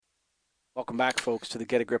Welcome back, folks, to the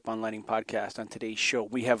Get a Grip on Lighting podcast. On today's show,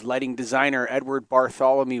 we have lighting designer Edward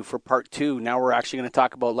Bartholomew for part two. Now we're actually going to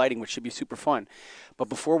talk about lighting, which should be super fun. But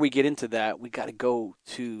before we get into that, we got to go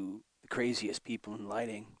to the craziest people in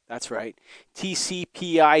lighting. That's right.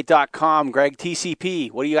 TCPI.com. Greg, TCP,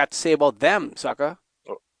 what do you got to say about them, sucker?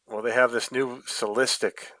 Well, they have this new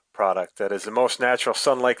Solistic product that is the most natural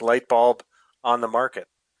sunlight light bulb on the market.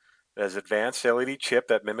 It has advanced LED chip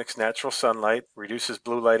that mimics natural sunlight, reduces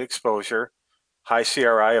blue light exposure, high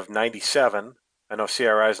CRI of 97. I know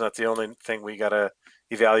CRI is not the only thing we got to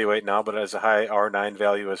evaluate now, but it has a high R9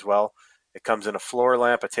 value as well. It comes in a floor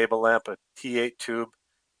lamp, a table lamp, a T8 tube,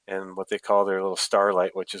 and what they call their little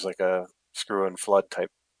starlight, which is like a screw and flood type.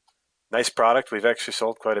 Nice product. We've actually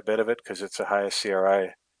sold quite a bit of it because it's the highest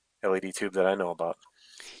CRI LED tube that I know about.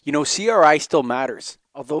 You know, CRI still matters,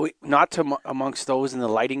 although not to amongst those in the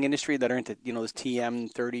lighting industry that are into, this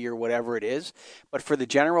TM30 or whatever it is. But for the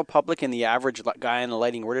general public and the average guy on the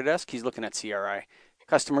lighting order desk, he's looking at CRI.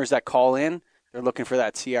 Customers that call in, they're looking for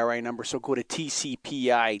that CRI number. So go to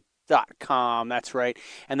TCPI.com. That's right.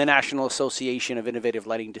 And the National Association of Innovative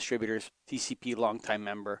Lighting Distributors, TCP, longtime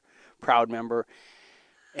member, proud member.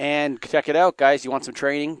 And check it out, guys. You want some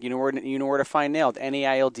training? You know where to find Nailed.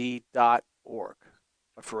 NAILD.org.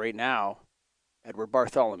 But for right now, Edward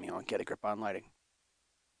Bartholomew on Get a Grip on Lighting.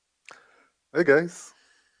 Hey guys,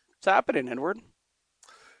 What's happening, Edward?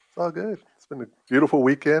 it's all good. It's been a beautiful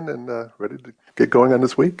weekend and ready to get going on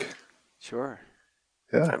this week. Sure.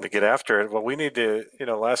 Yeah. Time to get after it. Well, we need to,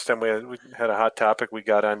 last time we had a hot topic we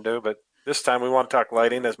got onto, but this time we want to talk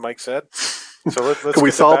lighting, as Mike said. So let's Can we get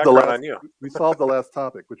the solve the background last? on you. We solved the last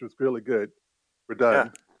topic, which was really good. We're Yeah.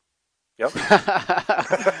 done. Yep.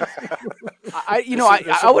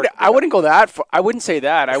 I wouldn't go that far. I wouldn't say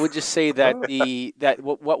that. I would just say that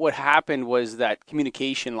what would happen was that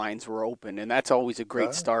communication lines were open, and that's always a great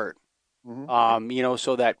Uh, start. mhm,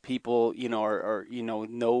 So that people,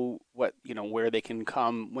 know what, where they can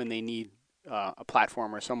come when they need a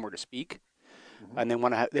platform or somewhere to speak, mhm. and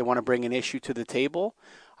they want to bring an issue to the table.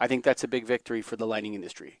 I think that's a big victory for the lighting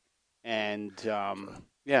industry. And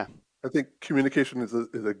yeah, I think communication is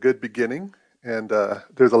a good beginning, and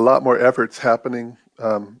there's a lot more efforts happening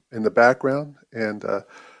in the background. And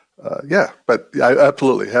yeah, but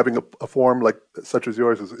absolutely having a forum like such as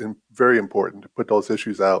yours is very important to put those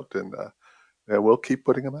issues out, and we'll keep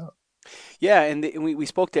putting them out. yeah, and we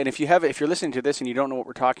spoke to, and if you're listening to this and you don't know what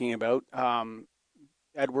we're talking about,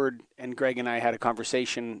 Edward and Greg and I had a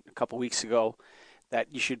conversation a couple weeks ago that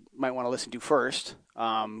you might want to listen to first.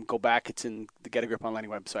 Go back; it's in the Get a Grip on Lighting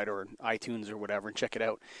website or iTunes or whatever, and check it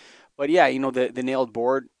out. But yeah, the Nailed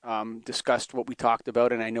board discussed what we talked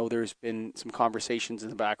about, and I know there's been some conversations in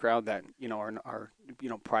the background that are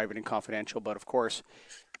private and confidential. But of course,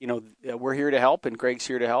 we're here to help, and Greg's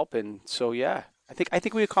here to help, and so yeah, I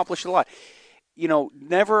think we accomplished a lot.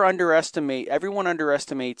 Never underestimate. Everyone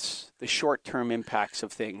underestimates the short-term impacts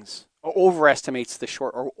of things, or overestimates the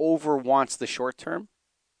short, or over wants the short term,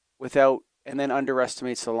 and then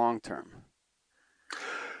underestimates the long term.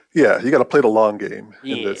 Yeah, you got to play the long game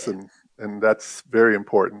in this, Yeah, and that's very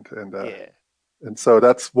important. yeah. And so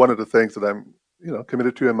that's one of the things that I'm,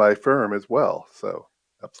 committed to in my firm as well. So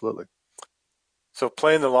absolutely. So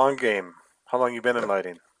playing the long game. How long you been in Yep.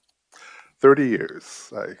 lighting? 30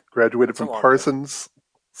 years. I graduated That's a from long time.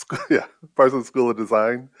 Parsons School of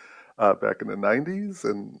Design back in the 90s,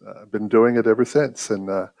 and I've been doing it ever since. And,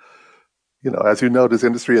 as you know, this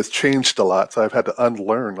industry has changed a lot. So I've had to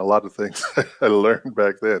unlearn a lot of things I learned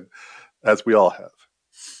back then, as we all have.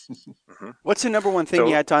 Hmm. What's the number one thing you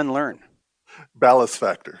So had to unlearn? Ballast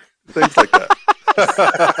factor, things like that.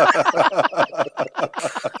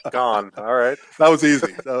 gone. All right. That was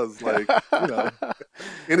easy. That was like,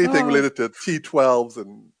 anything Oh, related to T12s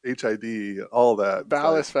and HID, all that. It's like,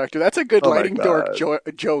 ballast factor. That's a good oh my lighting dork God.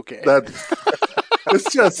 joke, eh? That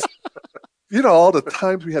it's just, all the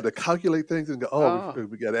times we had to calculate things and go, oh, Oh,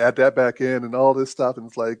 we got to add that back in and all this stuff. And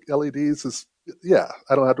it's like LEDs is, yeah,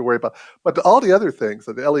 I don't have to worry about. But all the other things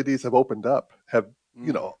that the LEDs have opened up have,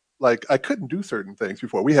 mm, like I couldn't do certain things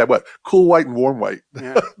before. We had what? Cool white and warm white.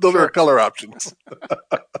 yeah, Those are our sure. color options.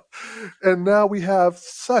 And now we have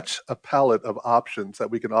such a palette of options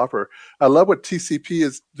that we can offer. I love what TCP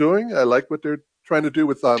is doing. I like what they're trying to do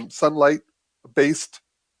with sunlight based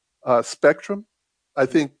spectrum. I Mm,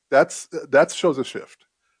 think that shows a shift.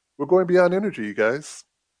 We're going beyond energy, you guys.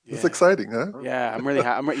 It's yeah. exciting, huh? Yeah, I'm really,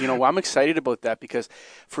 I'm excited about that because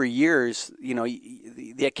for years,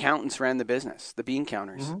 the accountants ran the business, the bean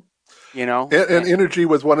counters, Hmm. you know, And and, energy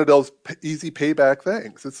was one of those easy payback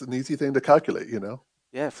things. It's an easy thing to calculate.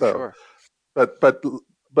 yeah, for So, sure. but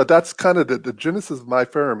but that's kind of the genesis of my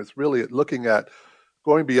firm is really at looking at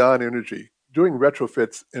going beyond energy, doing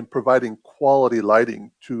retrofits and providing quality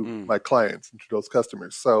lighting to Mm. my clients and to those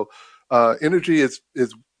customers. So energy is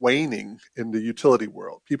waning in the utility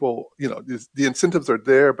world. People, the incentives are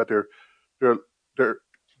there, but they're they're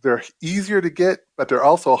they're easier to get, but they're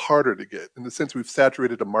also harder to get in the sense we've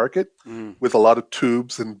saturated the market Mm. with a lot of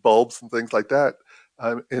tubes and bulbs and things like that.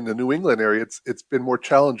 In the New England area, it's been more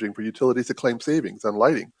challenging for utilities to claim savings on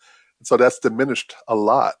lighting, and so that's diminished a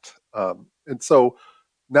lot. And so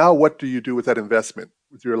now, what do you do with that investment,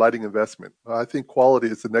 with your lighting investment? I think quality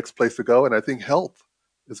is the next place to go, and I think health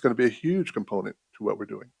is going to be a huge component to what we're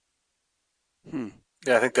doing. Hmm.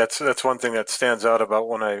 Yeah, I think that's one thing that stands out about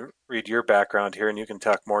when I read your background here, and you can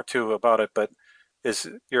talk more too about it. But is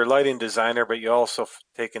you're a lighting designer, but you also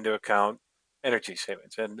take into account energy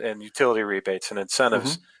savings and utility rebates and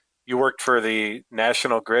incentives. Hmm. You worked for the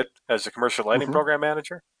National Grid as a commercial lighting Hmm. program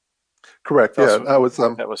manager. Correct. Tell us Yeah, what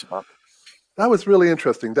that was about. that was really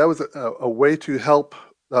interesting. That was a way to help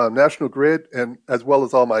National Grid and as well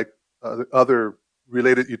as all my other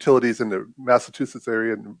related utilities in the Massachusetts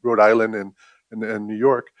area and Rhode Island and New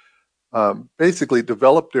York basically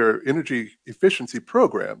develop their energy efficiency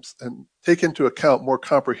programs and take into account more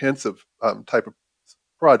comprehensive type of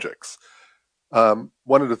projects.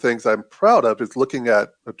 One of the things I'm proud of is looking at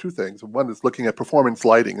two things. One is looking at performance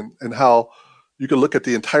lighting and how you can look at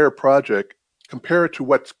the entire project, compare it to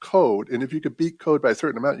what's code, and if you could beat code by a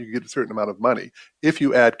certain amount, you get a certain amount of money if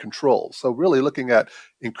you add controls. So really looking at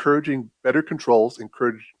encouraging better controls,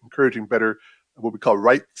 encouraging better what we call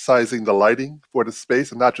right sizing the lighting for the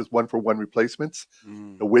space and not just one for one replacements,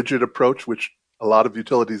 Mm. the widget approach, which a lot of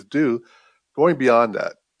utilities do, going beyond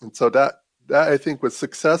that. And so that I think was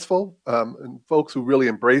successful, and folks who really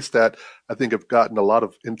embraced that, I think, have gotten a lot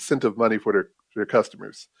of incentive money for their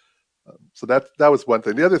customers. So that was one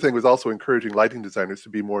thing. The other thing was also encouraging lighting designers to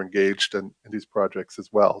be more engaged in these projects as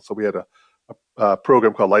well. So we had a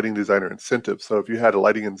program called Lighting Designer Incentive. So if you had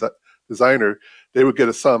a designer, they would get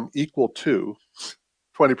a sum equal to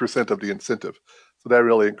 20% of the incentive. So that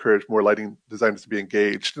really encouraged more lighting designers to be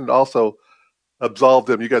engaged and also absolved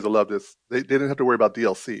them. You guys will love this. They didn't have to worry about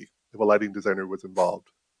DLC if a lighting designer was involved.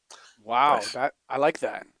 Wow, Nice. that I like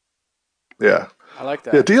that. Yeah. I like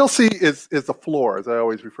Yeah, that. DLC is a floor, as I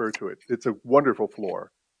always refer to it. It's a wonderful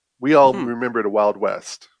floor. We all Hmm. remember the Wild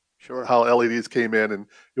West, Sure. how LEDs came in, and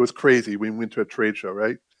it was crazy. We went to a trade show,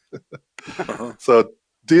 right? Uh-huh. So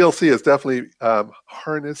DLC has definitely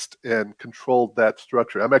harnessed and controlled that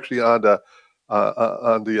structure. I'm actually on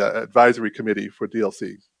the advisory committee for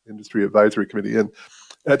DLC, Industry Advisory Committee, and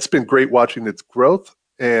it's been great watching its growth.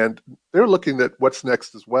 And they're looking at what's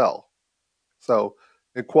next as well. So,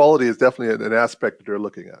 and quality is definitely an aspect that they're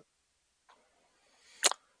looking at.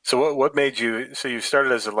 So what made you? So you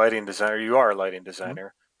started as a lighting designer. You are a lighting Mm-hmm.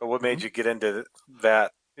 designer, but what made Mm-hmm. you get into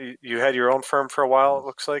that? You had your own firm for a while, it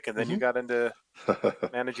looks like, and then you got into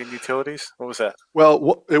managing utilities. What was that?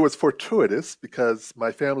 Well, it was fortuitous because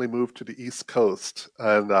my family moved to the East Coast,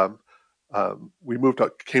 and we moved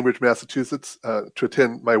to Cambridge, Massachusetts, to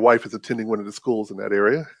attend. My wife is attending one of the schools in that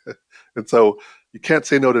area, and so you can't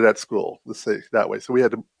say no to that school. Let's say it that way. So we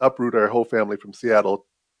had to uproot our whole family from Seattle,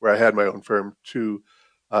 where I had my own firm, to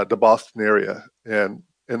the Boston area, and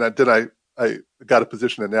then I got a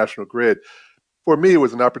position at National Grid. For me, it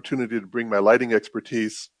was an opportunity to bring my lighting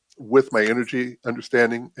expertise with my energy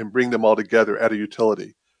understanding and bring them all together at a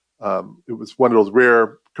utility. It was one of those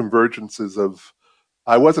rare convergences of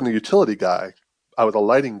I wasn't a utility guy, I was a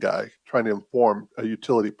lighting guy trying to inform a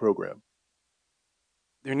utility program.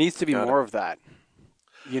 There needs to be Got it. more of that.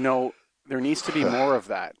 You know, there needs to be more of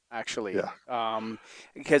that actually, Yeah.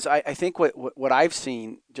 because I think what I've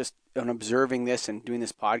seen just in observing this and doing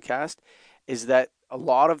this podcast is that a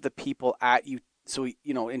lot of the people at you. So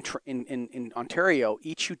in Ontario,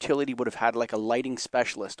 each utility would have had like a lighting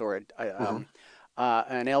specialist or Mm-hmm.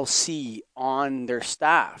 an LC on their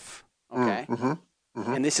staff. Okay, Mm-hmm.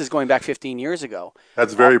 Mm-hmm. and this is going back 15 years ago.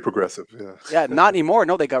 That's All, very progressive. yeah, Yeah. not anymore.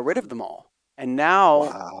 No, they got rid of them all, and now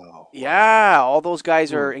Wow. Wow. yeah, all those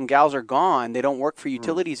guys are Mm, and gals are gone. They don't work for mm,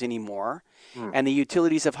 utilities anymore, mm, and the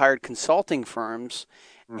utilities have hired consulting firms,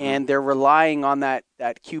 mm-hmm. and they're relying on that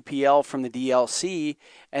QPL from the DLC,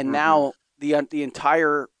 and Mm-hmm. now the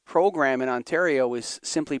entire program in Ontario is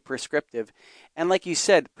simply prescriptive, and like you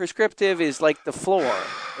said, prescriptive is like the floor.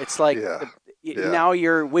 It's like Yeah. the Yeah. now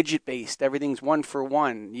you're widget based. Everything's one for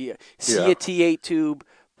one. You see Yeah. a T8 tube,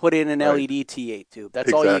 put in an Right. LED T8 tube.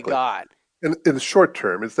 That's all you Exactly. got. In the short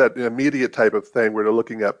term, it's that immediate type of thing where they're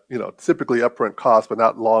looking at, typically upfront cost, but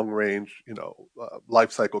not long range,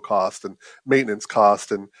 life cycle cost and maintenance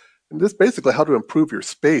cost. And this is basically how to improve your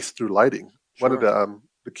space through lighting. One of Sure.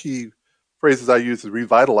 the key phrases I use is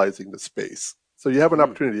revitalizing the space. So you have an Hmm.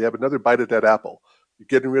 opportunity, you have another bite at that apple. You're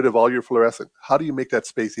getting rid of all your fluorescent. How do you make that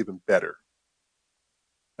space even better?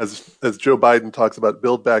 As Joe Biden talks about,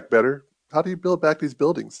 build back better. How do you build back these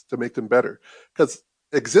buildings to make them better? Because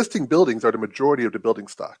existing buildings are the majority of the building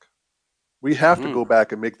stock. We have to Hmm. go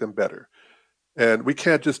back and make them better. And we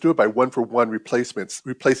can't just do it by one for one replacements,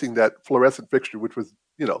 replacing that fluorescent fixture, which was,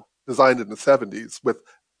 designed in the 70s with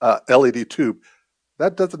LED tube.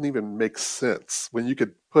 That doesn't even make sense when you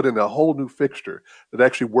could put in a whole new fixture that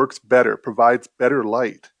actually works better, provides better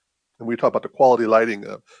light. And we talk about the quality lighting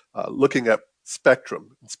of looking at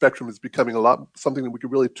spectrum. And spectrum is becoming a lot something that we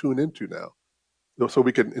can really tune into now. So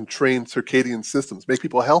we can entrain circadian systems, make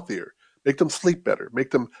people healthier, make them sleep better,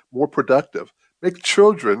 make them more productive, make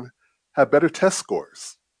children have better test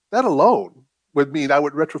scores. That alone would mean I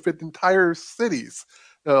would retrofit entire cities,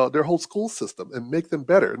 their whole school system, and make them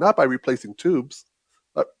better, not by replacing tubes,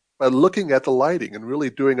 but by looking at the lighting and really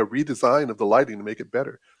doing a redesign of the lighting to make it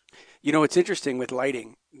better. It's interesting with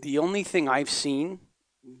lighting. The only thing I've seen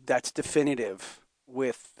that's definitive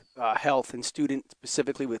with health and student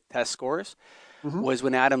specifically with test scores Mm-hmm. was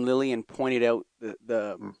when Adam Lillian pointed out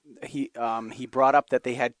the he brought up that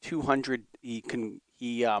they had 200 he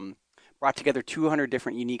brought together 200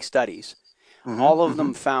 different unique studies. Mm-hmm. All of Mm-hmm.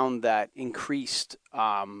 them found that increased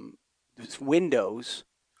windows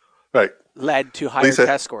Right. led to higher Lisa,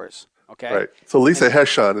 test scores. Okay, right. So Lisa and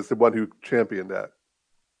Heshon is the one who championed that.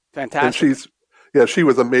 And fantastic. she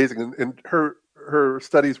was amazing, and her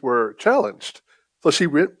studies were challenged. So she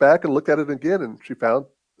went back and looked at it again, and she found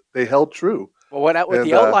they held true. Well, what And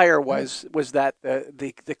the outlier yeah, was that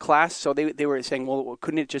the class. So they were saying, well,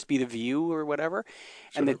 couldn't it just be the view or whatever?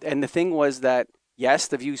 sure. And the thing was that yes,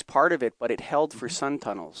 the view's part of it, but it held for Hmm. sun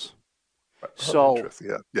tunnels. Oh, So interesting.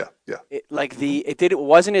 Yeah, yeah, yeah. Hmm. it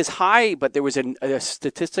wasn't as high, but there was a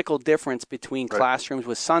statistical difference between Right. classrooms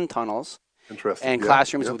with sun tunnels Interesting. and Yeah,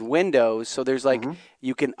 classrooms yeah. with windows. So there's like Hmm.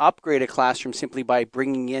 you can upgrade a classroom simply by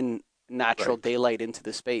bringing in natural Right. daylight into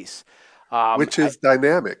the space. Which I is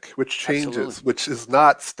dynamic, which absolutely. changes, which is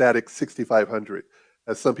not static 6500,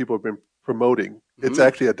 as some people have been promoting. It's Hmm.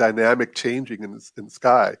 actually a dynamic changing in the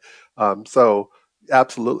sky. So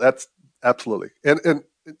absolutely, that's absolutely, and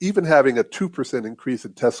even having a 2% increase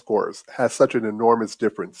in test scores has such an enormous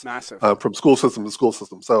difference Massive. from school system to school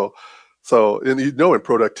system. So, and in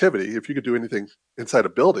productivity, if you could do anything inside a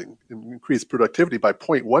building and increase productivity by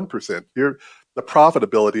 0.1%, the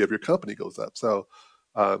profitability of your company goes up. So,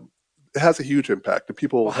 um, it has a huge impact, and Well,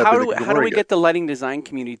 people have been how do we ignoring it. get the lighting design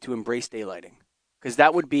community to embrace daylighting? Because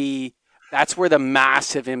that's where the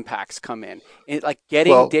massive impacts come in. Like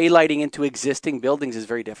getting Well, daylighting into existing buildings is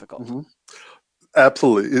very difficult. mhm,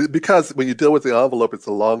 absolutely, because when you deal with the envelope, it's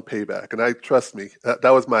a long payback, and trust me, that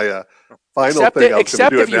was my final thing I was going to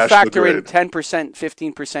Except do if at you National factor in Grid. 10%,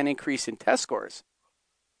 15% increase in test scores.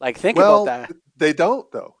 Like think about Well, that. they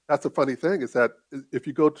don't though. That's the funny thing is that if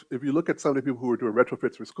you look at some of the people who were doing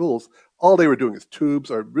retrofits for schools, all they were doing is tubes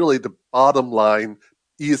are really the bottom line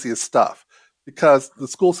easiest stuff because the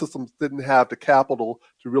school systems didn't have the capital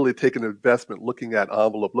to really take an investment looking at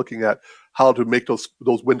envelope, looking at how to make those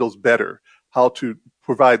windows better, how to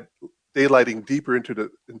provide daylighting deeper into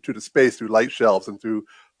the space through light shelves and through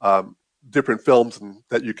um, different films and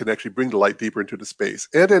that you can actually bring the light deeper into the space,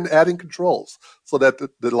 and then adding controls so that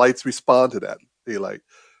the lights respond to that daylight.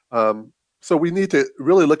 So we need to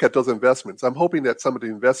really look at those investments. I'm hoping that some of the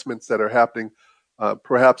investments that are happening,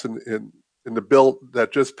 perhaps in the bill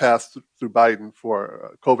that just passed through Biden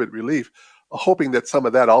for COVID relief, hoping that some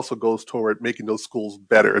of that also goes toward making those schools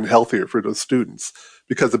better and healthier for those students,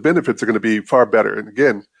 because the benefits are going to be far better. And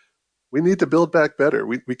again, we need to build back better.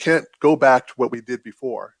 We can't go back to what we did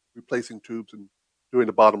before, replacing tubes and doing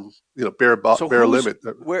the bottom, So bare limit.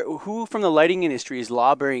 who from the lighting industry is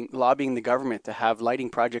lobbying the government to have lighting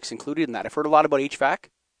projects included in that? I've heard a lot about HVAC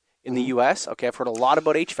in the Mhm. U.S. Okay, I've heard a lot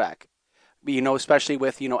about HVAC. Especially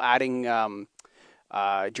with adding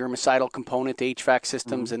germicidal component to HVAC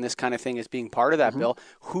systems Mhm. and this kind of thing as being part of that Mhm. bill.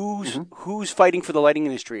 Who's Mhm. who's fighting for the lighting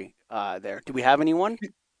industry there? Do we have anyone?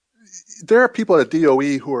 There are people at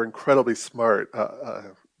DOE who are incredibly smart.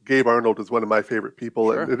 Gabe Arnold is one of my favorite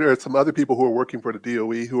people, and Sure. there are some other people who are working for the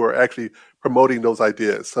DOE who are actually promoting those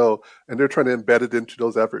ideas. So, and they're trying to embed it into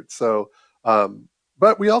those efforts. So,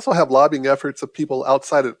 but we also have lobbying efforts of people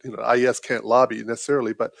outside of, IES can't lobby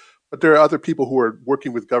necessarily, but there are other people who are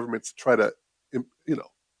working with governments to try to, you know,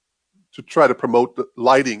 promote the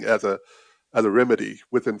lighting as a remedy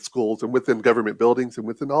within schools and within government buildings and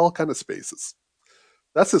within all kind of spaces.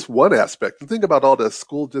 That's just one aspect. And think about all the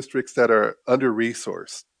school districts that are under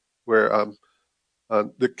resourced, where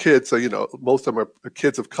the kids, so most of them are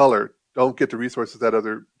kids of color, don't get the resources that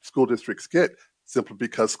other school districts get simply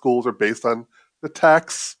because schools are based on the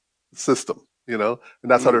tax system, and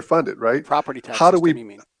that's how they're funded, right? Property tax How do system, we you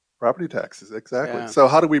mean? property taxes exactly? Yeah. So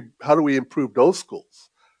how do we improve those schools?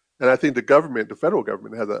 And I think the federal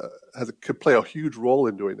government could play a huge role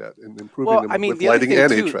in doing that, in improving Well, I them mean, with the other lighting thing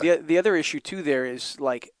and too, HVAC. the other issue too there is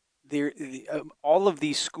like all of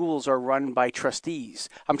these schools are run by trustees.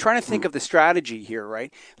 I'm trying to think of the strategy here,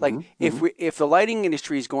 right? Like Mm-hmm, if the lighting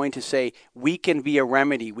industry is going to say we can be a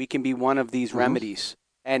remedy, we can be one of these mm-hmm, remedies,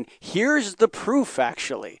 and here's the proof,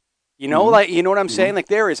 actually. mm-hmm, Like you know what I'm mm-hmm. saying? Like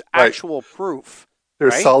there is Right. actual proof,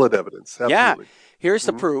 There's right? solid evidence. Yeah, Absolutely. here's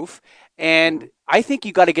the Mm-hmm, proof. mm-hmm, And I think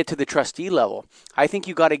you got to get to the trustee level. I think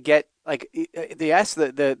you got to get like yes,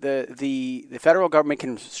 the federal government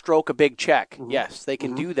can stroke a big check. mm-hmm, Yes, they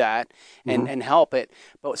can mm-hmm, do that mm-hmm. and help it.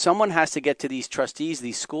 But someone has to get to these trustees,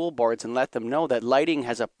 these school boards, and let them know that lighting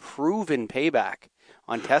has a proven payback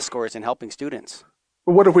on test scores and helping students.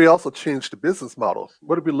 But what if we also change the business model?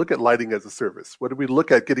 What if we look at lighting as a service? What if we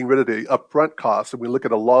look at getting rid of the upfront costs and we look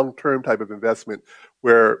at a long-term type of investment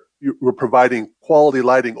where we're providing quality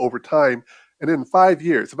lighting over time? And in 5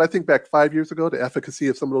 years, if I think back 5 years ago, the efficacy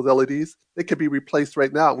of some of those LEDs, they could be replaced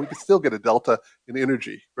right now. We could still get a delta in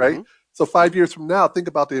energy, right? Mm-hmm. So 5 years from now, think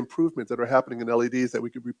about the improvements that are happening in LEDs that we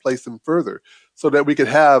could replace them further so that we could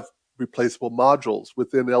have replaceable modules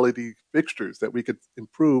within LED fixtures that we could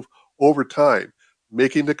improve over time,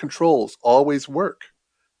 making the controls always work,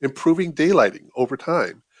 improving daylighting over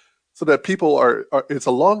time, so that people it's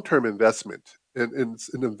a long-term investment, and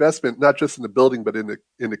it's an investment not just in the building, but in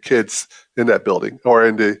the kids in that building or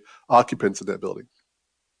in the occupants in that building.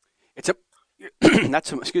 It's a that's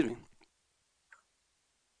some, excuse me.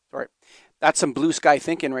 Sorry, that's some blue sky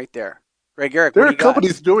thinking right there. Greg Eric, what There do are you got?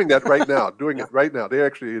 companies doing that right now, Yeah. They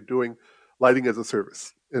actually are doing lighting as a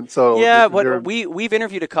service, and so Yeah, they're but we've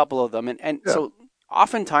interviewed a couple of them, and yeah. so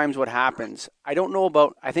oftentimes what happens, I don't know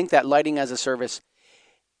about. I think that lighting as a service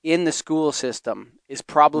in the school system is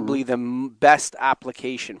Mm-hmm, probably the best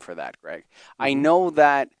application for that, Greg. I mm-hmm, know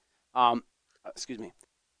that. Um, excuse me.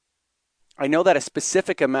 I know that a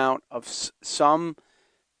specific amount of some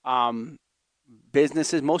um,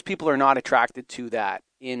 businesses, most people are not attracted to that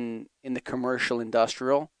in the commercial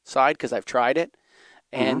industrial side because I've tried it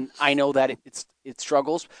mm-hmm, and I know that it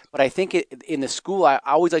struggles. But I think in the school, I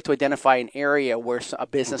always like to identify an area where a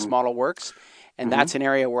business mm-hmm, model works, and mm-hmm. that's an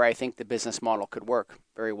area where I think the business model could work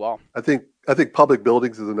very well. I think public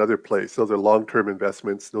buildings is another place. Those are long-term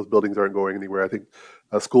investments. Those buildings aren't going anywhere. I think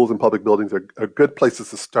schools and public buildings are good places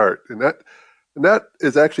to start, and that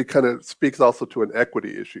is actually kind of speaks also to an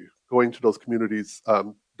equity issue, going to those communities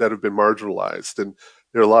that have been marginalized, and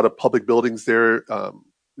there are a lot of public buildings there.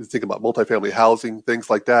 You think about multifamily housing, things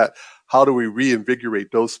like that. How do we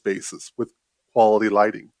reinvigorate those spaces with quality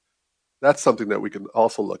lighting? That's something that we can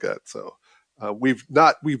also look at. So we've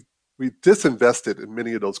disinvested in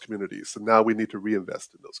many of those communities, and now we need to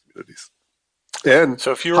reinvest in those communities and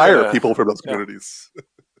So if you were hire gonna, people from those yeah, communities.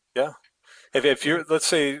 yeah. If you're, let's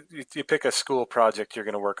say you pick a school project you're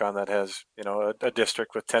going to work on that has, a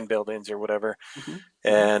district with 10 buildings or whatever, Mm-hmm,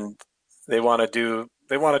 mm-hmm, and they want to do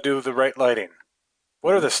the right lighting.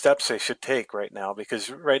 What are mm-hmm. the steps they should take right now? Because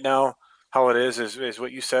right now, how it is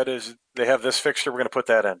what you said is they have this fixture, we're going to put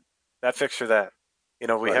that in, that fixture, that.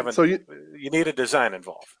 We Right. haven't. So you You need a design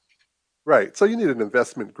involved. right. So you need an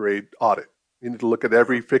investment grade audit. You need to look at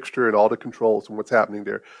every fixture and all the controls and what's happening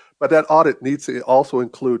there. But that audit needs to also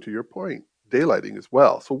include, to your point, daylighting as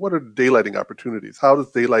well. So what are the daylighting opportunities? How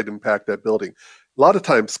does daylight impact that building? A lot of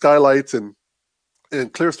times skylights and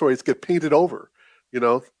clear stories get painted over. You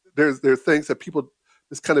know, there's things that people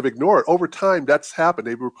just kind of ignore. Over time, that's happened.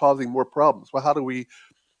 They were causing more problems. Well, how do we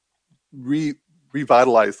re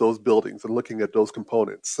revitalize those buildings and looking at those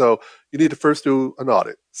components? So you need to first do an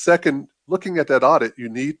audit. Second, looking at that audit, you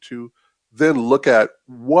need to then look at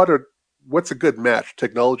what's a good match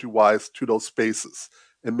technology wise to those spaces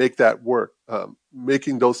and make that work.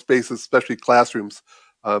 Making those spaces, especially classrooms,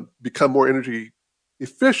 become more energy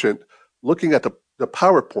efficient. Looking at the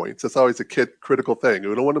PowerPoints, that's always a critical thing.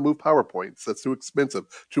 We don't want to move PowerPoints. That's too expensive,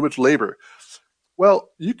 too much labor.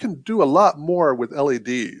 Well, you can do a lot more with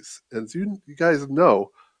LEDs. As you guys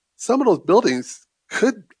know, some of those buildings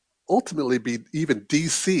could ultimately be even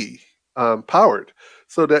DC powered,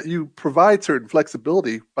 so that you provide certain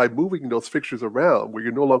flexibility by moving those fixtures around where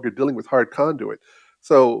you're no longer dealing with hard conduit.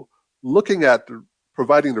 So, looking at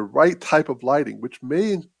providing the right type of lighting, which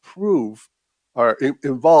may improve or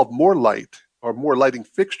involve more light or more lighting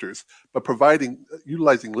fixtures, but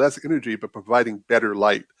utilizing less energy, but providing better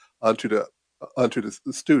light onto the onto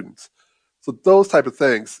the students. So those type of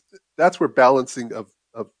things, that's where balancing of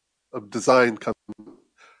design comes.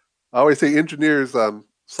 I always say engineers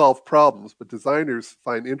solve problems, but designers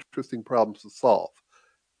find interesting problems to solve.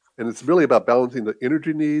 And it's really about balancing the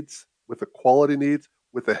energy needs with the quality needs,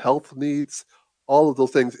 with the health needs. All of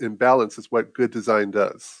those things in balance is what good design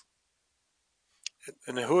does.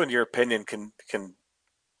 And who, in your opinion, can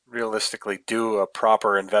realistically do a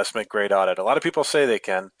proper investment grade audit? A lot of people say they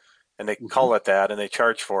can, and they Mm-hmm. call it that, and they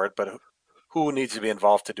charge for it. But who needs to be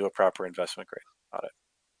involved to do a proper investment grade audit?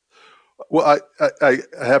 Well, I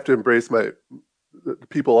have to embrace my the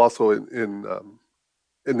people also in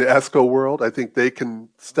the ESCO world. I think they can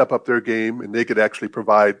step up their game and they could actually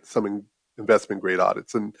provide some investment grade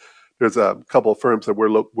audits. And there's a couple of firms that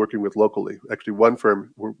we're working with locally. Actually, one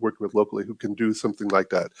firm we're working with locally who can do something like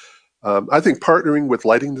that. I think partnering with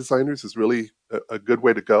lighting designers is really a good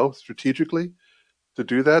way to go strategically to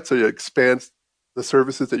do that. So it expands the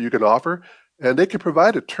services that you can offer, and they can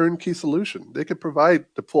provide a turnkey solution. They can provide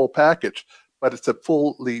the full package, but it's a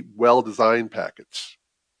fully well-designed package.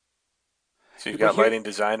 So you've But got here, lighting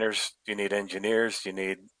designers. Do you need engineers? Do you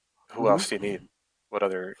need who Mm-hmm. else do you need? What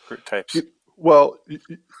other group types? You, well,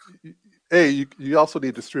 you also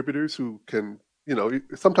need distributors who can,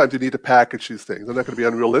 sometimes you need to package these things. They're not going to be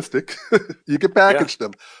unrealistic. You can Yeah, package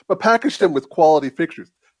them, but package yeah. them with quality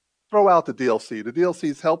fixtures. Throw out the DLC. The DLC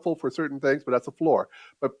is helpful for certain things, but that's a floor.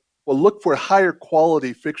 But we'll look for higher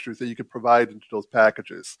quality fixtures that you can provide into those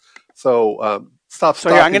packages. So stop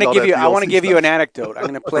so here I'm going stocking to all give that you. I want to DLC give you an stuff. anecdote. I'm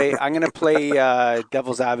going to play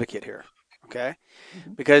devil's advocate here. Okay,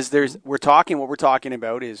 because Mm-hmm. what we're talking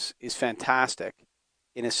about is fantastic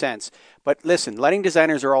in a sense. But listen, lighting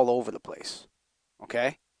designers are all over the place.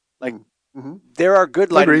 Okay, like Mm-hmm. there are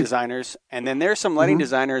good lighting Agree. designers, and then there's some lighting Mm-hmm.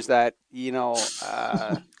 designers that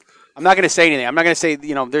I'm not going to say anything. I'm not going to say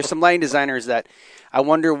there's some lighting designers that I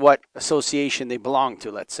wonder what association they belong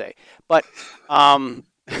to. Let's say, but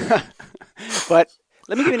but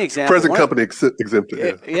let me give you an example. Present company exempted. Yeah,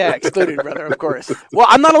 Yeah. yeah, excluded, brother, of course. Well,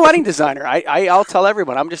 I'm not a lighting designer. I'll tell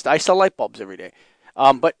everyone. I sell light bulbs every day.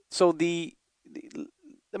 But so the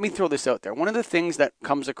let me throw this out there. One of the things that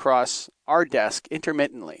comes across our desk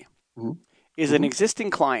intermittently Mm-hmm. is an Mm-hmm. existing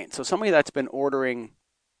client. So somebody that's been ordering,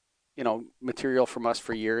 material from us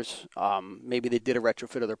for years. Maybe they did a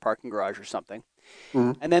retrofit of their parking garage or something,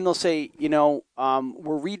 Mm-hmm. and then they'll say, we're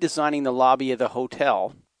redesigning the lobby of the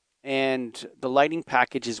hotel, and the lighting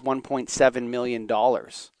package is $1.7 million.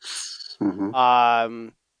 Mm-hmm.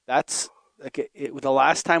 That's the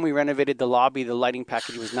last time we renovated the lobby, the lighting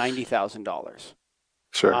package was $90,000.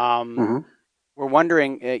 Sure. Um, Mm-hmm. we're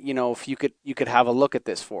wondering, if you could have a look at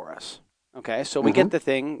this for us. Okay, so we Mm-hmm. get the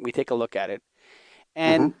thing, we take a look at it, Mm-hmm.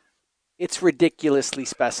 and it's ridiculously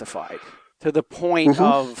specified to the point Mm-hmm.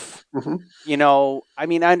 of, Mm-hmm. I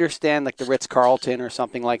mean, I understand like the Ritz Carlton or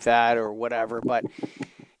something like that or whatever, but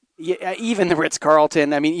yeah, even the Ritz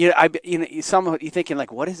Carlton. I mean, some you're thinking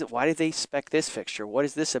like, what is it? Why did they spec this fixture? What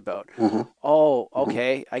is this about? Mm-hmm. Oh, Mm-hmm.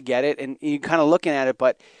 okay, I get it. And you kind of looking at it,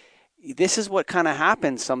 but this is what kind of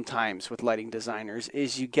happens sometimes with lighting designers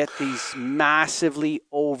is you get these massively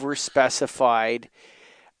over specified,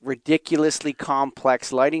 ridiculously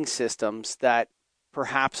complex lighting systems that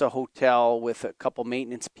perhaps a hotel with a couple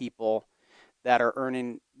maintenance people that are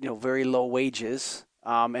earning very low wages,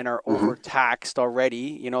 and are Mm-hmm. overtaxed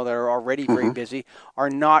already, that are already very Mm-hmm. busy, are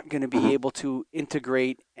not going to be Mm-hmm. able to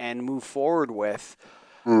integrate and move forward with,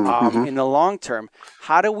 Mm-hmm. in the long term.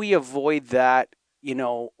 How do we avoid that?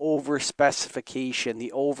 Over specification,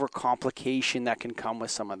 the over complication that can come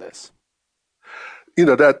with some of this.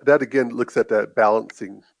 That again looks at that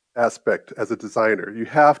balancing aspect as a designer. You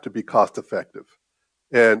have to be cost effective,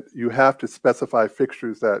 and you have to specify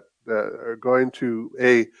fixtures that are going to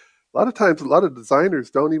a lot of times a lot of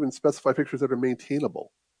designers don't even specify fixtures that are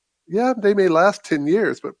maintainable. Yeah, they may last 10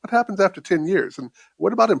 years, but what happens after 10 years? And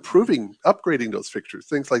what about improving, upgrading those fixtures,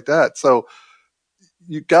 things like that? So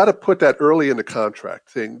you got to put that early in the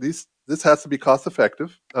contract, saying this has to be cost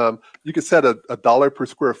effective. You could set a dollar per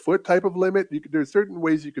square foot type of limit. There's certain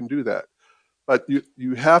ways you can do that, but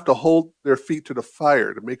you have to hold their feet to the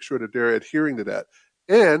fire to make sure that they're adhering to that,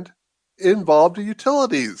 and involve the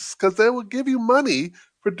utilities because they will give you money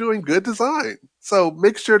for doing good design. So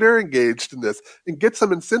make sure they're engaged in this and get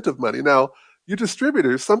some incentive money. Now, you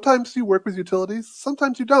distributors, sometimes you work with utilities,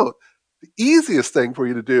 sometimes you don't. The easiest thing for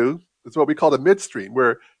you to do is what we call the midstream,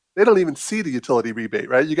 where they don't even see the utility rebate,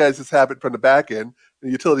 right? You guys just have it from the back end, and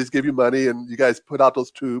the utilities give you money, and you guys put out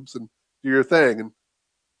those tubes and do your thing. And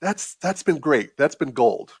that's been great. That's been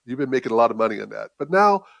gold. You've been making a lot of money on that. But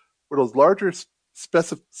now, for those larger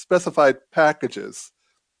specified packages,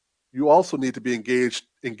 you also need to be engaged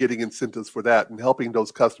in getting incentives for that and helping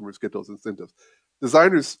those customers get those incentives.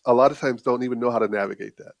 Designers a lot of times don't even know how to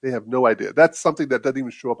navigate that. They have no idea. That's something that doesn't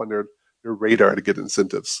even show up on their radar to get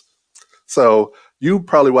incentives. So you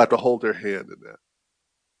probably will have to hold their hand in that.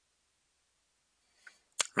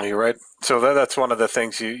 You're right. So that's one of the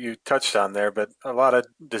things you touched on there, but a lot of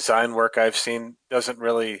design work I've seen doesn't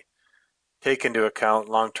really take into account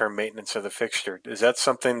long-term maintenance of the fixture. Is that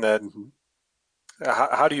something that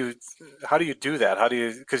how do you do that? How do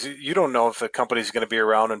you, because you don't know if the company's going to be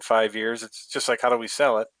around in 5 years. It's just like, how do we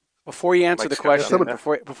sell it? Before you answer the question,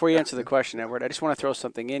 before you Yeah. answer the question, Edward, I just want to throw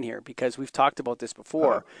something in here because we've talked about this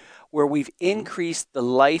before, where we've increased the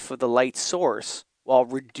life of the light source while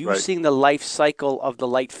reducing the life cycle of the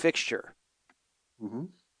light fixture.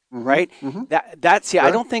 Right? That's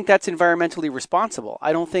I don't think that's environmentally responsible.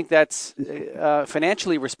 I don't think that's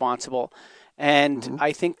financially responsible, and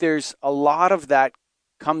I think there's a lot of that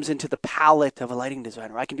comes into the palette of a lighting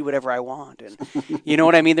designer. I can do whatever I want, and you know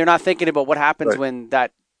what I mean. They're not thinking about what happens when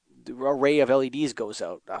that array of LEDs goes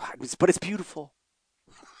out, but it's beautiful.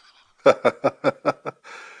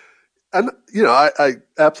 And I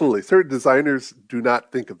absolutely, certain designers do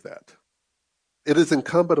not think of that. It is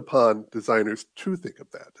incumbent upon designers to think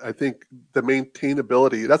of that. I think the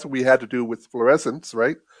maintainability, that's what we had to do with fluorescence,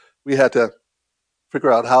 right? We had to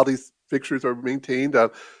figure out how these fixtures are maintained.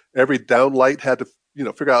 Every downlight had to,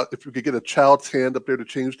 figure out if we could get a child's hand up there to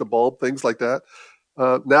change the bulb, things like that.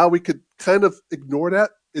 Now we could kind of ignore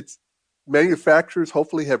that. It's manufacturers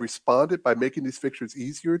hopefully have responded by making these fixtures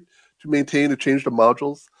easier to maintain and change the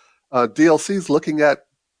modules. DLC's looking at,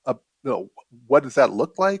 what does that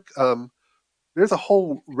look like? There's a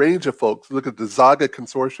whole range of folks. Look at the Zaga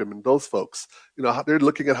Consortium and those folks. They're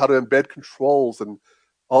looking at how to embed controls and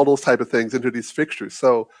all those type of things into these fixtures.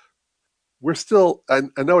 So we're still, I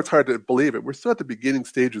know it's hard to believe it, we're still at the beginning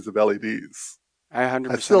stages of LEDs. I 100%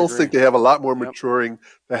 I still agree. think they have a lot more maturing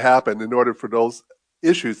to happen in order for those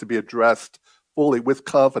issues to be addressed fully with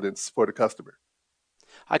confidence for the customer.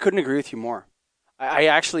 I couldn't agree with you more. I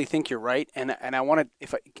actually think you're right, and I want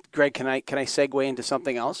to. Greg, can I segue into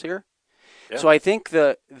something else here? Yeah. So I think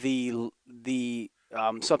the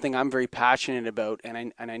something I'm very passionate about,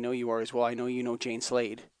 and I know you are as well. I know you know Jane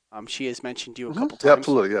Slade. She has mentioned you a couple times. Yeah,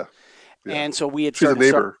 absolutely, yeah. And so we had She's a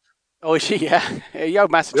neighbor. Oh, is she? Yeah,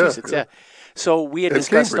 Massachusetts. Yeah. So we had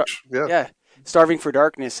discussed. Cambridge. Starving for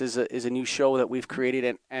Darkness is a new show that we've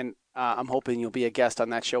created, and I'm hoping you'll be a guest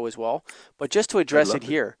on that show as well. But just to address it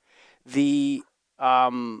here, the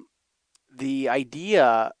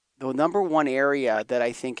idea, the number one area that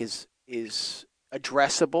I think is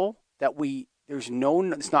addressable, that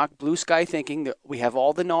it's not blue sky thinking, that we have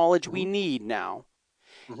all the knowledge we need now,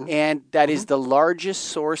 and that is the largest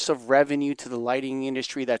source of revenue to the lighting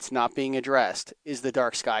industry that's not being addressed, is the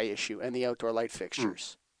dark sky issue and the outdoor light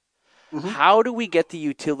fixtures. How do we get the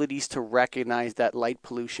utilities to recognize that light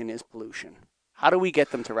pollution is pollution? How do we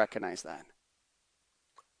get them to recognize that?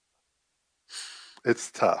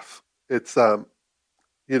 It's tough. It's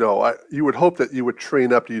you would hope that you would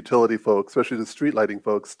train up the utility folks, especially the street lighting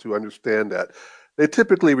folks, to understand that. They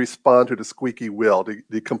typically respond to the squeaky wheel,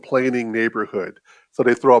 the complaining neighborhood. So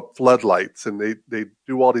they throw up floodlights and they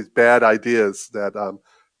do all these bad ideas that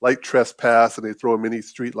light trespass, and they throw in many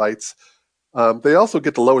street lights. They also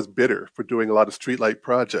get the lowest bidder for doing a lot of streetlight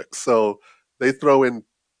projects. So they throw in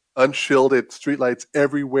unshielded streetlights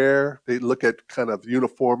everywhere. They look at kind of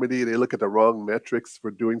uniformity. They look at the wrong metrics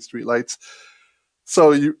for doing streetlights.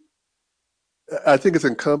 So I think it's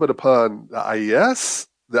incumbent upon the IES,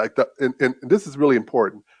 and this is really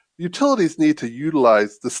important. Utilities need to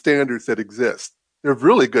utilize the standards that exist. They're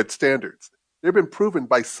really good standards. They've been proven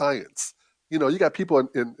by science. You got people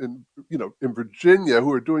in Virginia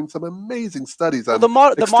who are doing some amazing studies on the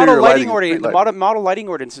model lighting ordinance. The model lighting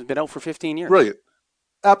ordinance has been out for 15 years. Brilliant,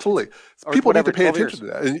 absolutely. Or people whatever, need to pay attention to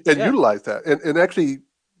that and utilize that, and actually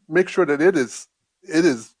make sure that it is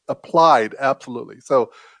applied absolutely.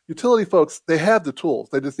 So utility folks, they have the tools.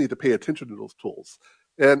 They just need to pay attention to those tools,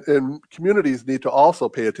 and communities need to also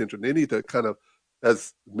pay attention. They need to kind of,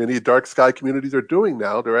 as many dark sky communities are doing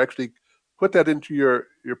now, they're actually put that into your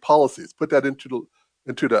policies. Put that into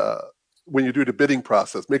the when you do the bidding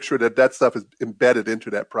process. Make sure that stuff is embedded into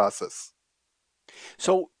that process.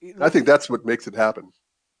 So I think that's what makes it happen.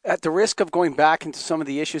 At the risk of going back into some of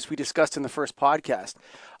the issues we discussed in the first podcast,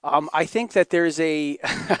 I think that there's a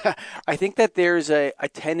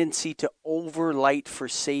tendency to overlight for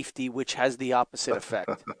safety, which has the opposite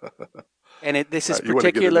effect. And this is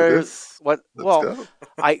particular. Let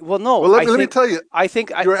me tell you. I think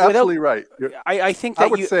you're absolutely right. I think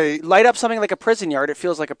that light up something like a prison yard. It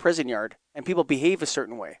feels like a prison yard, and people behave a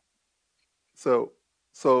certain way. So,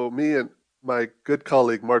 so me and my good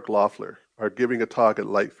colleague Mark Loeffler are giving a talk at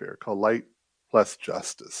Light Fair called Light Plus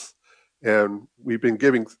Justice, and we've been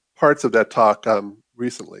giving parts of that talk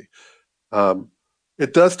recently. Um,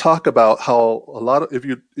 it does talk about how a lot of, if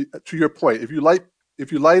you, to your point, if you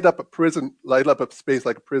light up a prison, light up a space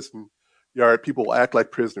like a prison yard, people will act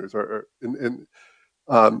like prisoners,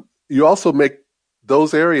 you also make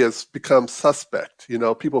those areas become suspect. You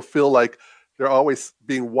know, people feel like they're always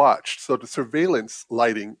being watched. So the surveillance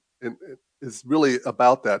lighting is really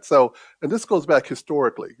about that. So, and this goes back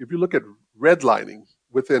historically. If you look at redlining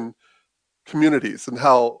within communities and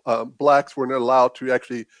how blacks weren't allowed to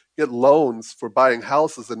actually get loans for buying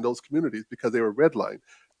houses in those communities because they were redlined.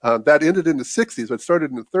 That ended in the 60s, but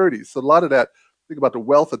started in the 30s. So a lot of that, think about the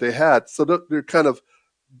wealth that they had. So they're kind of,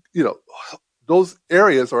 you know, those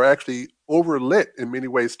areas are actually overlit in many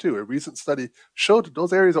ways too. A recent study showed that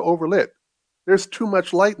those areas are overlit. There's too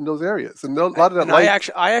much light in those areas, and a lot of that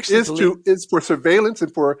light I actually is for surveillance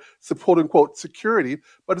and for quote unquote security,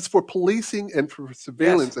 but it's for policing and for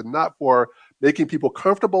surveillance, and not for making people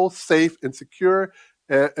comfortable, safe, and secure,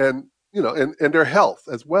 and you know, and their health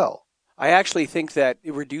as well. I actually think that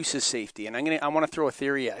it reduces safety, and I want to throw a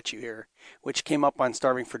theory at you here, which came up on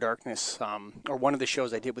Starving for Darkness, or one of the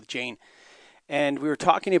shows I did with Jane, and we were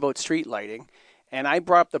talking about street lighting, and I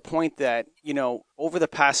brought up the point that over the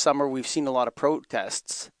past summer we've seen a lot of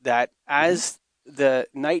protests that as the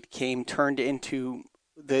night came turned into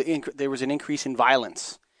there was an increase in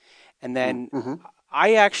violence, and then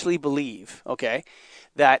I actually believe,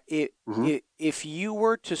 that if you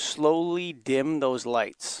were to slowly dim those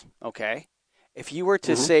lights, if you were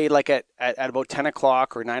to say like at about 10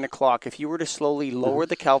 o'clock or 9 o'clock, if you were to slowly lower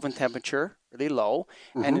the Kelvin temperature really low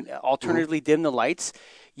and alternatively dim the lights,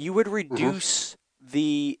 you would reduce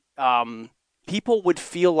the people would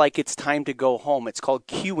feel like it's time to go home. It's called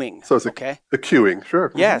queuing. So it's the queuing,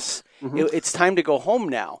 sure. Yes. It's time to go home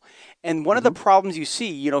now. And one of the problems you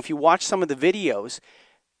see, if you watch some of the videos,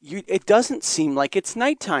 it doesn't seem like it's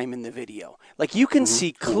nighttime in the video. Like you can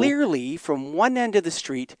see clearly from one end of the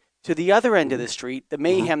street to the other end of the street, the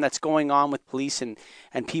mayhem that's going on with police and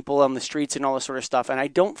people on the streets and all this sort of stuff. And I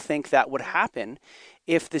don't think that would happen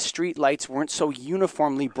if the street lights weren't so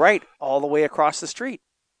uniformly bright all the way across the street.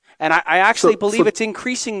 And I actually believe it's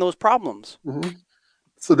increasing those problems.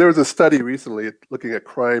 So there was a study recently looking at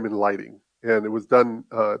crime and lighting, and it was done,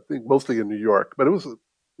 I think, mostly in New York, but it was,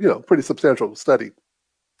 pretty substantial study.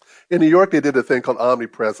 In New York, they did a thing called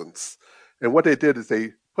omnipresence. And what they did is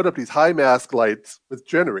they put up these high mask lights with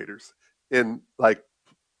generators in like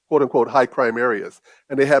quote unquote high crime areas.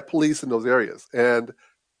 And they had police in those areas. And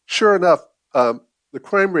sure enough, the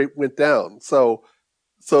crime rate went down. So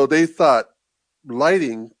they thought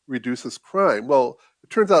lighting reduces crime. Well, it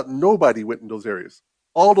turns out nobody went in those areas.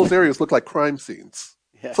 All those areas looked like crime scenes.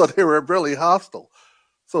 Yes. So they were really hostile.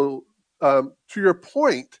 So to your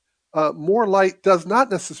point, more light does not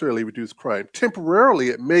necessarily reduce crime. Temporarily,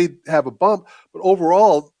 it may have a bump, but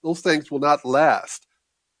overall, those things will not last.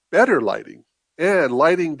 Better lighting and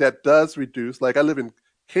lighting that does reduce, like I live in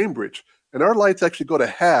Cambridge, and our lights actually go to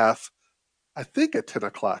half, I think at 10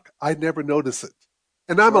 o'clock. I never notice it.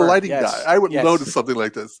 And I'm a lighting guy. I wouldn't notice something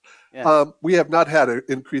like this. Yeah. We have not had an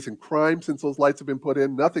increase in crime since those lights have been put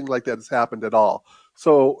in. Nothing like that has happened at all.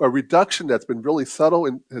 So a reduction that's been really subtle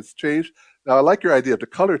and has changed. Now, I like your idea of the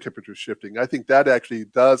color temperature shifting. I think that actually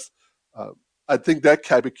does, I think that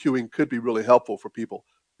type of queuing could be really helpful for people.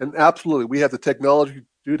 And absolutely, we have the technology to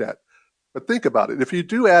do that. But think about it. If you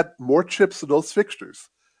do add more chips to those fixtures,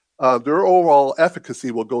 their overall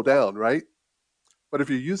efficacy will go down, right? But if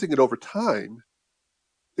you're using it over time,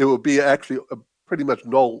 it will be actually pretty much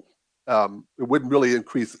null. It wouldn't really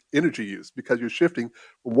increase energy use because you're shifting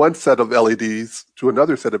from one set of LEDs to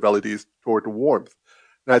another set of LEDs toward the warmth.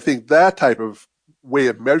 And I think that type of way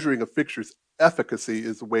of measuring a fixture's efficacy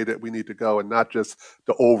is the way that we need to go, and not just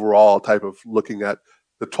the overall type of looking at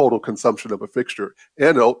the total consumption of a fixture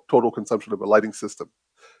and the total consumption of a lighting system.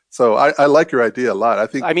 So I like your idea a lot. I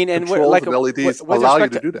think controls and LEDs allow you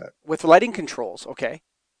to do that. With lighting controls,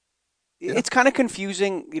 it's kind of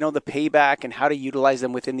confusing, the payback and how to utilize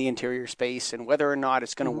them within the interior space and whether or not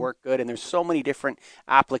it's going to work good. And there's so many different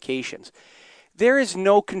applications. There is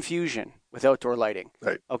no confusion with outdoor lighting.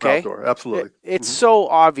 Right. Okay. Outdoor, absolutely. It's so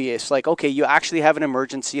obvious. Like, okay, you actually have an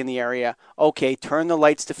emergency in the area. Okay, turn the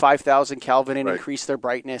lights to 5,000 Kelvin and increase their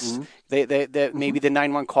brightness. Maybe the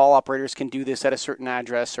 911 call operators can do this at a certain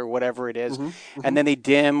address or whatever it is, and then they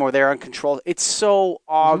dim or they're uncontrolled. It's so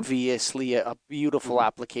obviously a beautiful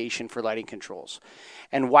application for lighting controls,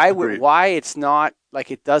 and why it's not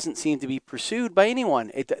like it doesn't seem to be pursued by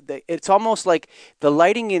anyone. It's almost like the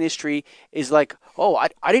lighting industry is like, oh,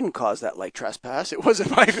 I didn't cause that light trespass. It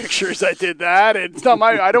wasn't my pictures that did that. It's not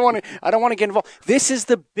my. I don't want to get involved. This is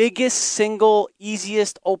the biggest single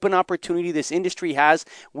easiest open opportunity this industry has.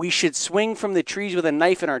 We should swing from the trees with a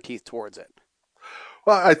knife in our teeth towards it.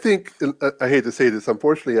 Well, I think, I hate to say this,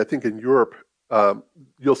 unfortunately, I think in Europe,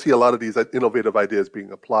 you'll see a lot of these innovative ideas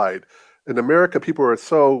being applied. In America, people are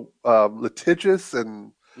so litigious,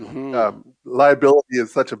 and Mm-hmm. liability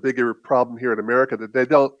is such a bigger problem here in America that they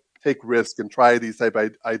don't take risk and try these type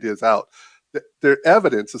of ideas out. Their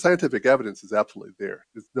evidence, the scientific evidence, is absolutely there.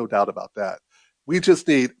 There's no doubt about that. We just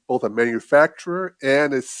need both a manufacturer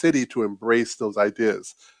and a city to embrace those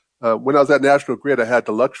ideas. When I was at National Grid, I had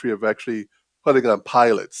the luxury of actually putting on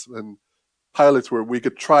pilots, and pilots where we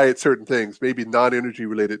could try certain things, maybe non-energy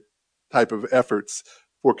related type of efforts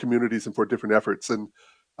for communities and for different efforts. And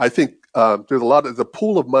I think there's a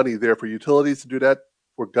pool of money there for utilities to do that,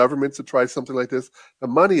 for governments to try something like this. The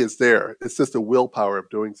money is there. It's just the willpower of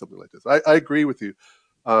doing something like this. I agree with you.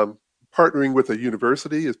 Um, Partnering with a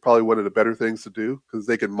university is probably one of the better things to do because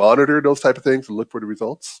they can monitor those type of things and look for the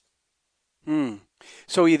results. Hmm.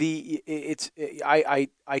 So I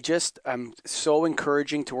just am so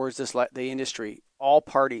encouraging towards the industry. All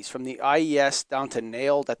parties, from the IES down to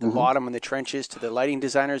nailed at the Hmm. bottom in the trenches to the lighting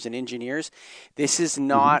designers and engineers. This is Hmm.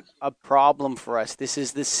 not a problem for us. This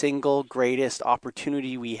is the single greatest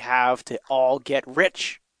opportunity we have to all get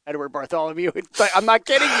rich. Edward Bartholomew, I'm not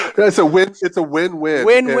kidding you. It's a win. It's a win-win.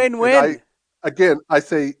 Win, And win, and I win. again I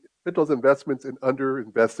say put those investments in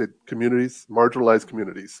underinvested communities, marginalized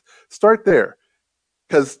communities. Start there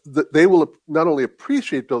because they will not only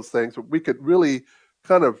appreciate those things, but we could really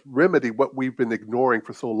kind of remedy what we've been ignoring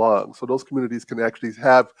for so long. So those communities can actually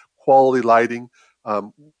have quality lighting,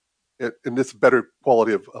 um, and this better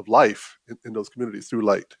quality of life in those communities through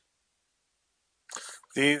light.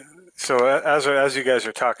 The so as you guys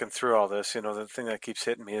are talking through all this, the thing that keeps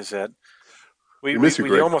hitting me is that we We we, miss you, we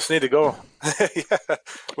Greg. almost need to go. Yeah,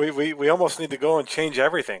 we almost need to go and change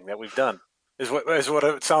everything that we've done. Is what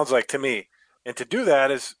it sounds like to me. And to do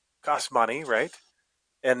that is cost money, right?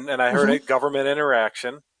 And I heard Hmm. it, government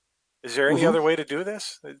interaction. Is there any Hmm. other way to do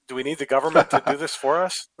this? Do we need the government to do this for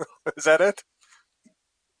us? Is that it?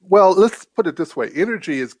 Well, let's put it this way: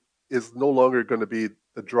 energy is no longer going to be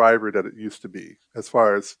the driver that it used to be, as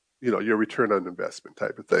far as your return on investment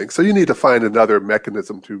type of thing. So you need to find another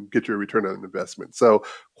mechanism to get your return on investment. So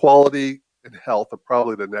quality and health are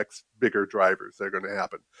probably the next bigger drivers that are going to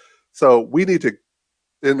happen. So we need to,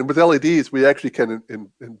 and with LEDs, we actually can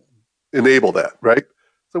enable that, right?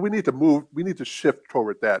 So we need to move, we need to shift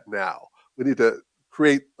toward that now. We need to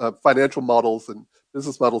create financial models and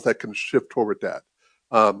business models that can shift toward that.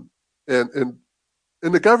 Um, and and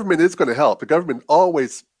and the government is going to help. The government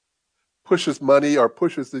always pushes money or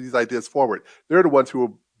pushes these ideas forward. They're the ones who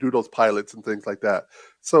will do those pilots and things like that.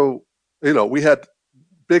 So we had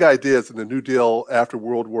big ideas in the New Deal after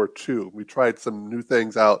World War II. We tried some new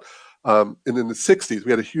things out. And in the 60s,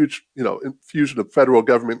 we had a huge, infusion of federal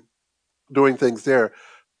government doing things there.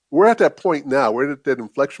 We're at that point now. We're at that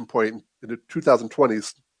inflection point in the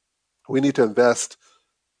 2020s. We need to invest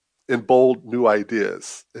in bold new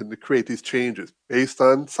ideas and to create these changes based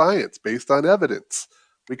on science, based on evidence.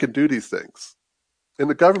 We can do these things. And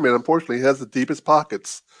the government, unfortunately, has the deepest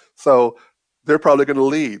pockets. So they're probably going to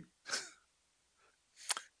lead.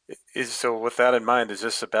 So with that in mind, is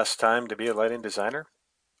this the best time to be a lighting designer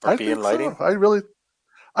or I be in think so. lighting?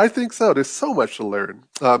 I think so. There's so much to learn.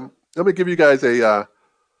 Let me give you guys a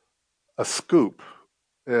scoop,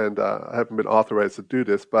 and I haven't been authorized to do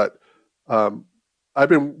this, but um, I've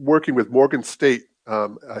been working with Morgan State,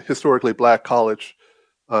 a historically black college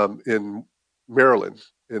in Maryland,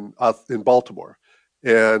 in Baltimore,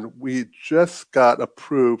 and we just got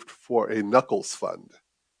approved for a Knuckles Fund,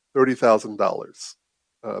 $30,000.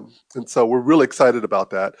 And so we're really excited about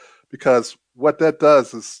that because what that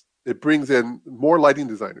does is it brings in more lighting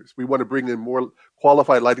designers. We want to bring in more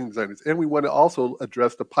qualified lighting designers, and we want to also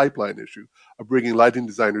address the pipeline issue of bringing lighting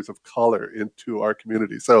designers of color into our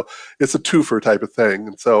community. So it's a twofer type of thing.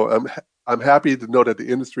 And so I'm happy to know that the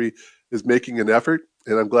industry is making an effort,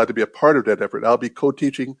 and I'm glad to be a part of that effort. I'll be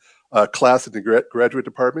co-teaching a class in the graduate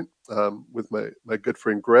department with my good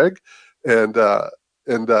friend Greg, and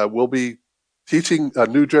we'll be teaching a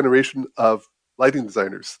new generation of lighting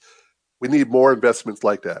designers. We need more investments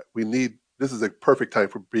like that. This is a perfect time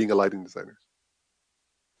for being a lighting designer.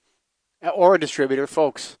 Or a distributor,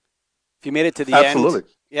 folks. If you made it to the end, Absolutely.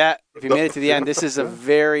 yeah, if you made it to the Yeah, end, this is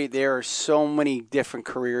yeah. there are so many different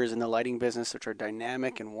careers in the lighting business which are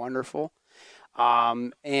dynamic and wonderful.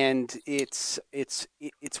 And it's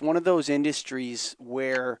one of those industries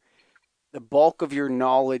where the bulk of your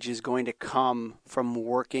knowledge is going to come from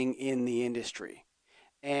working in the industry.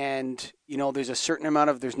 And there's a certain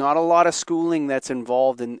amount of there's not a lot of schooling that's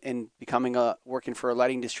involved in becoming working for a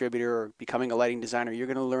lighting distributor or becoming a lighting designer. You're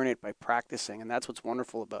going to learn it by practicing, and that's what's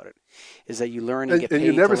wonderful about it, is that you learn and get And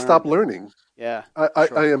you paid to never stop learn. learning. Yeah, I,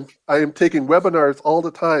 sure. I am taking webinars all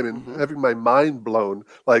the time and Hmm. having my mind blown.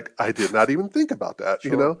 Like I did not even think about that.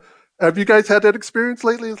 Sure, Have you guys had that experience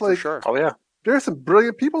lately? It's for like sure. Oh yeah. there are some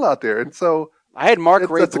brilliant people out there, and so I had Mark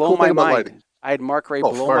Ray that's a blow cool thing my about mind. lighting. I had Mark Ray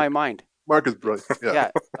Oh, blow my mind. Mark is brilliant. Yeah,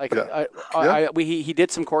 Yeah, like yeah, yeah. he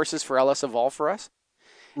did some courses for LS Evolve for us,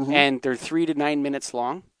 Hmm. and they're 3 to 9 minutes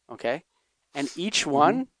long. Okay, and each Hmm.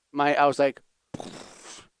 one, I was like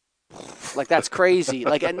that's crazy.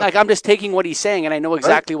 Like I'm just taking what he's saying, and I know Right,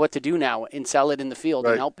 exactly what to do now and sell it in the field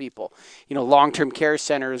and right, help people. Long-term care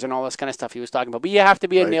centers and all this kind of stuff he was talking about. But you have to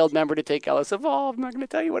be a right. nailed member to take LS Evolve. I'm not going to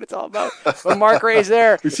tell you what it's all about. But Mark Ray's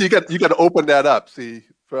there. You see, you got to open that up. See,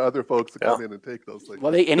 for other folks to Yeah. come in and take those things,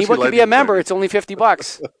 Well, especially anyone can be lighting a member. designers. It's only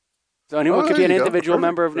 $50. So anyone Oh, could there be an you go. individual Perfect,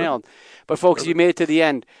 member of perfect, Nailed. But folks, you perfect. made it to the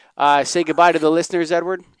end. Say goodbye to the listeners,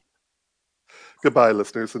 Edward. Goodbye,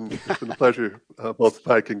 listeners, and it's been a pleasure, both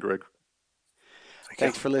Mike and Greg. Thank you.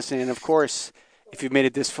 Thanks for listening. And of course, if you've made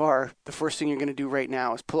it this far, the first thing you're going to do right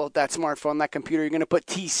now is pull out that smartphone, that computer. You're going to put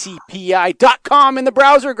tcpi.com in the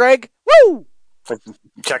browser, Greg. Woo!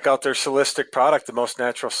 Check out their Solistic product, the most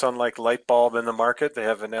natural sunlight light bulb in the market. They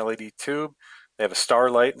have an LED tube. They have a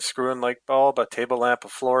starlight and screw-in light bulb, a table lamp, a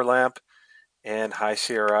floor lamp, and high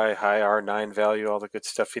CRI, high R9 value, all the good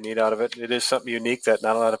stuff you need out of it. It is something unique that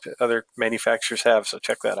not a lot of other manufacturers have, so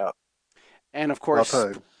check that out. And of About course,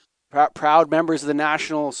 time. proud members of the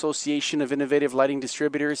National Association of Innovative Lighting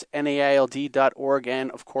Distributors, NAILD.org.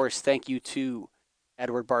 And of course, thank you to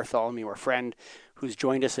Edward Bartholomew, our friend, who's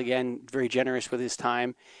joined us again, very generous with his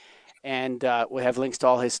time. And we have links to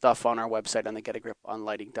all his stuff on our website, on the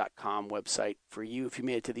getagriponlighting.com website for you if you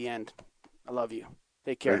made it to the end. I love you.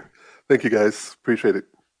 Take Great. care. Thank you, guys. Appreciate it.